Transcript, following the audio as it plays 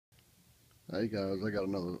Hey guys, I got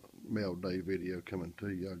another mail day video coming to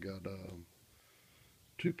you. I got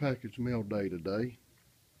two package mail day today.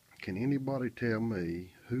 Can anybody tell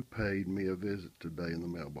me who paid me a visit today in the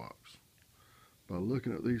mailbox? By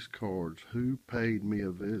looking at these cards, who paid me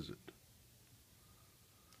a visit?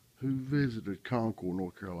 Who visited Concord,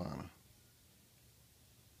 North Carolina?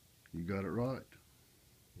 You got it right.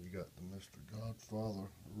 You got the Mr. Godfather,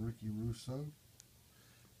 Ricky Russo,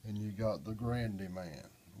 and you got the grandyman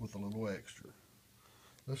with a little extra.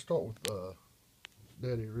 Let's start with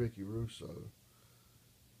Daddy Ricky Russo.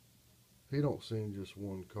 He don't send just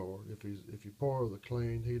one card. If you're part of the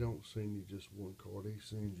clan, he don't send you just one card. He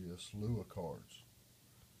sends you a slew of cards.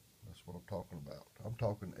 That's what I'm talking about. I'm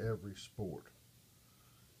talking every sport.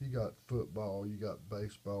 You got football, you got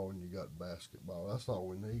baseball, and you got basketball. That's all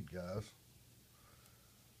we need, guys.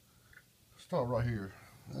 Start right here.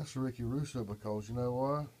 That's Ricky Russo because you know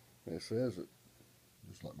why? It says it.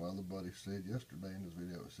 Just like my other buddy said yesterday in his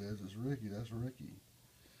video, it says it's Ricky. That's Ricky.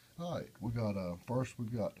 All right, we got first we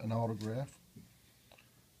got an autograph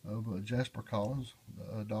of Jasper Collins,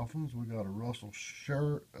 the Dolphins. We got a Russell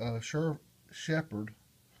Shepard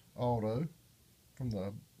auto from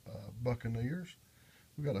the Buccaneers.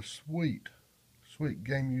 We got a sweet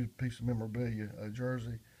game used piece of memorabilia, a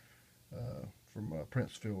jersey from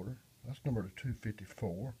Prince Fielder. That's number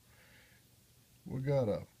 254. We got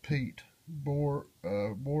a Pete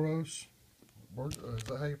Boros. Is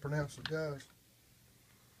that how you pronounce it, guys?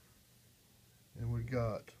 And we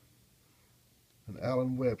got an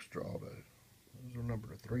Allen Webster auto. Those are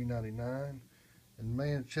number 399. And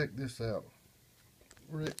man, check this out.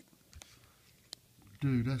 Rick,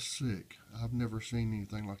 dude, that's sick. I've never seen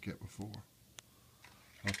anything like that before.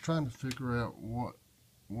 I was trying to figure out what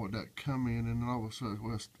that come in, and then all of a sudden,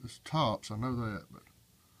 well, it's tops. I know that, but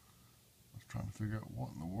I was trying to figure out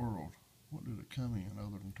what in the world, what did it come in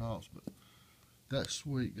other than tops. But that's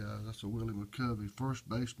sweet, guys. That's a Willie McCovey, first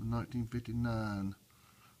baseman, 1959.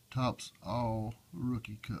 Tops all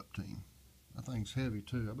rookie cup team. That thing's heavy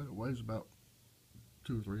too. I bet it weighs about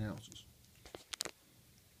 2 or 3 ounces.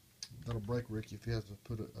 That'll break Ricky if he has to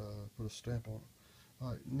put a stamp on it.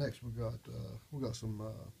 All right, next we got some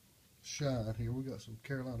shine here. We got some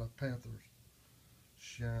Carolina Panthers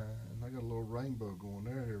shine. I got a little rainbow going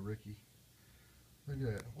there, Ricky. Look at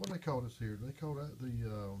that. What do they call this here? Do they call that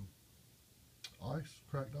the ice,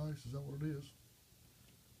 cracked ice? Is that what it is?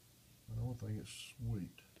 I don't think it's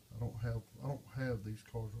sweet. I don't have these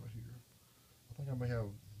cards right here. I think I may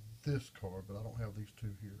have this card, but I don't have these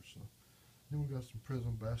two here. So then we got some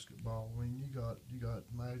Prism basketball. I mean, you got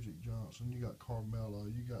Magic Johnson, you got Carmelo,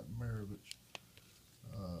 you got Maravich,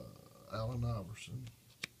 Allen Iverson,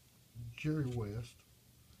 Jerry West,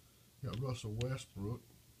 you got Russell Westbrook,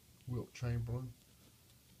 Wilt Chamberlain,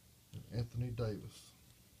 and Anthony Davis,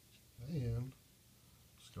 and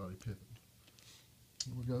Scottie Pippen.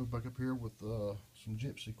 We go back up here with some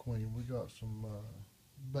Gypsy Queen. We got some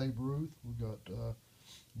Babe Ruth. We got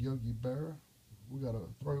Yogi Berra. We got a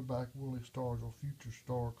throwback Willie Stars or Future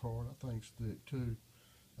Star card. That thing's thick too.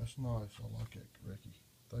 That's nice. I like it, Ricky.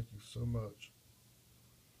 Thank you so much.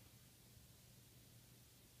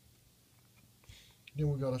 Then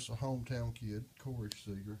we got us a hometown kid, Corey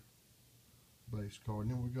Seager, base card.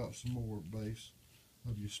 And then we got some more base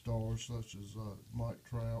of your stars such as Mike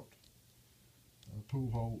Trout,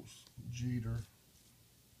 Pujols, Jeter.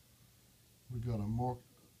 We got a Mark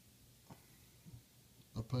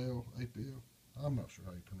APL. I'm not sure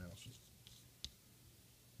how you pronounce it.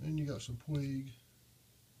 Then you got some Puig.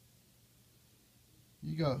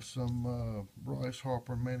 You got some Bryce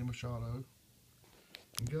Harper and Manny Machado.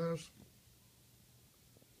 And guys,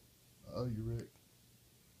 oh, you Rick,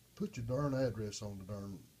 put your darn address on the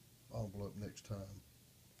darn envelope next time.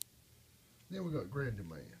 Then we got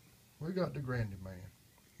Grandyman. We got the Grandyman.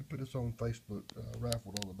 We put this on Facebook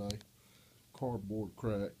raffle the other day. Cardboard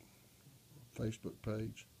crack Facebook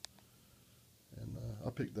page. And I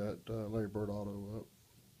picked that Larry Bird auto up.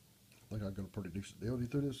 I think I got a pretty decent deal. He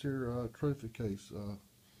threw this here trophy case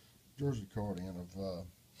jersey card in of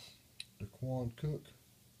DeQuan Cook.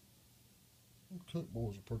 Cook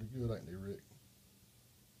boys are pretty good, ain't they, Rick?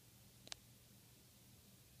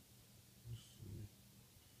 Let's see.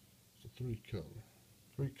 It's a three color.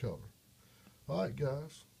 All right,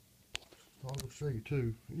 guys. I'll show you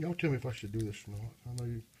too. Y'all tell me if I should do this or not. I know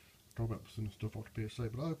you talk about sending stuff off to PSA,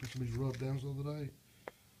 but I opened some of these rub downs the other day.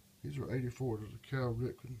 These are 84. There's a Cal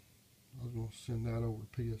Ripken. I was going to send that over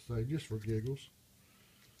to PSA just for giggles.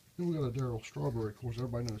 Then we got a Darryl Strawberry. Of course,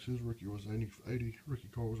 everybody knows his rookie was 80. Rookie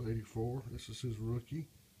card was 84. This is his rookie.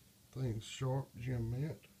 Thing's sharp, gem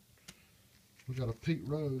mint. We got a Pete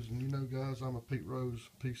Rose, and you know, guys, I'm a Pete Rose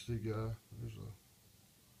PC guy. There's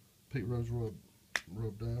a Pete Rose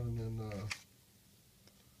rub down, and then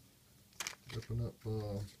open up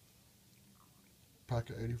pack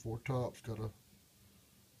of 84 tops. Got a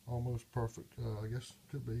almost perfect, I guess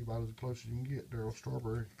could be about as close as you can get. Daryl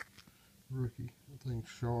Strawberry rookie. That thing's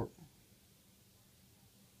sharp.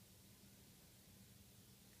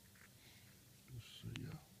 Let's see.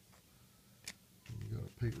 We got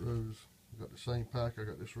a Pete Rose. We got the same pack. I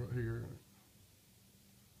got this right here.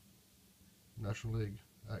 National League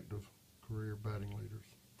active career batting leaders.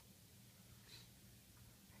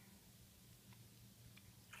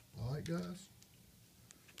 All right, guys.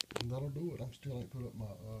 And that'll do it. I still ain't put up my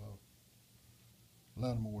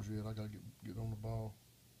Lattimores yet. I gotta get on the ball.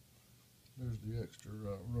 There's the extra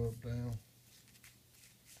rub down.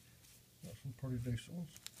 Got some pretty decent ones.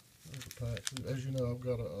 There's the packs. As you know, I've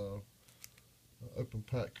got a open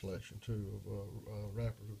pack collection too of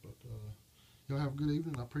wrappers. But y'all have a good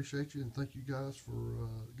evening. I appreciate you, and thank you guys for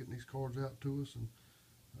getting these cards out to us. And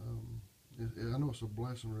I know it's a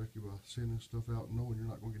blessing, Ricky, by sending stuff out and knowing you're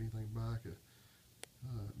not going to get anything back.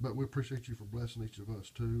 But we appreciate you for blessing each of us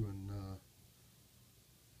too. And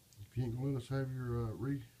if you ain't gonna let us have your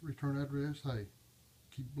return address, hey,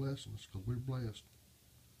 keep blessing us, because we're blessed.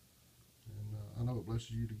 And I know it blesses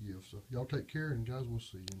you to give. So y'all take care, and guys, we'll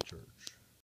see you in church.